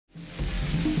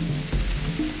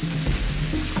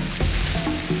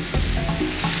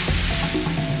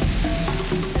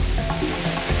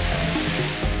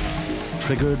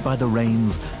triggered by the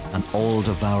rains, an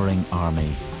all-devouring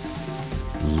army.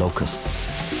 Locusts.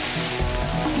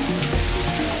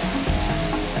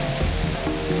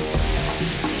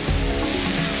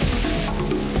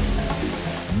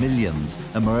 Millions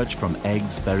emerge from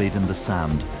eggs buried in the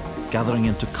sand, gathering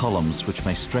into columns which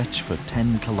may stretch for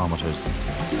 10 kilometers.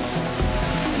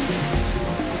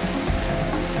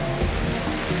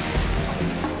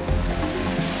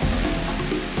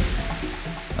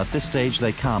 At this stage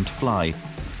they can't fly,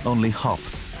 only hop,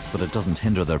 but it doesn't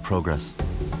hinder their progress.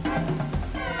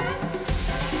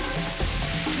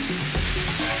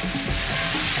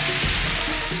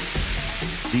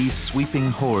 These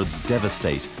sweeping hordes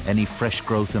devastate any fresh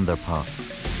growth in their path.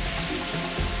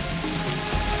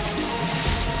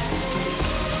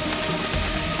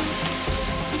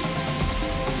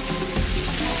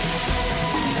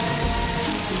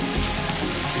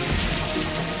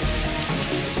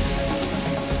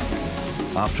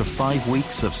 After 5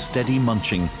 weeks of steady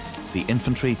munching, the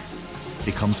infantry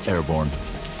becomes airborne.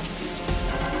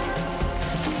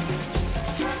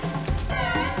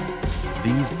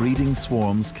 These breeding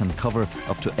swarms can cover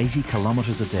up to 80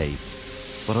 kilometers a day,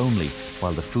 but only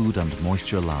while the food and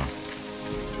moisture last.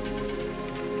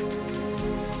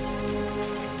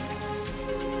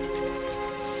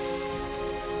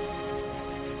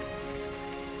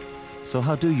 So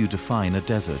how do you define a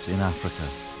desert in Africa?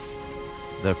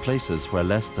 There are places where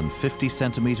less than 50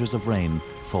 centimeters of rain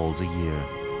falls a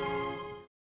year.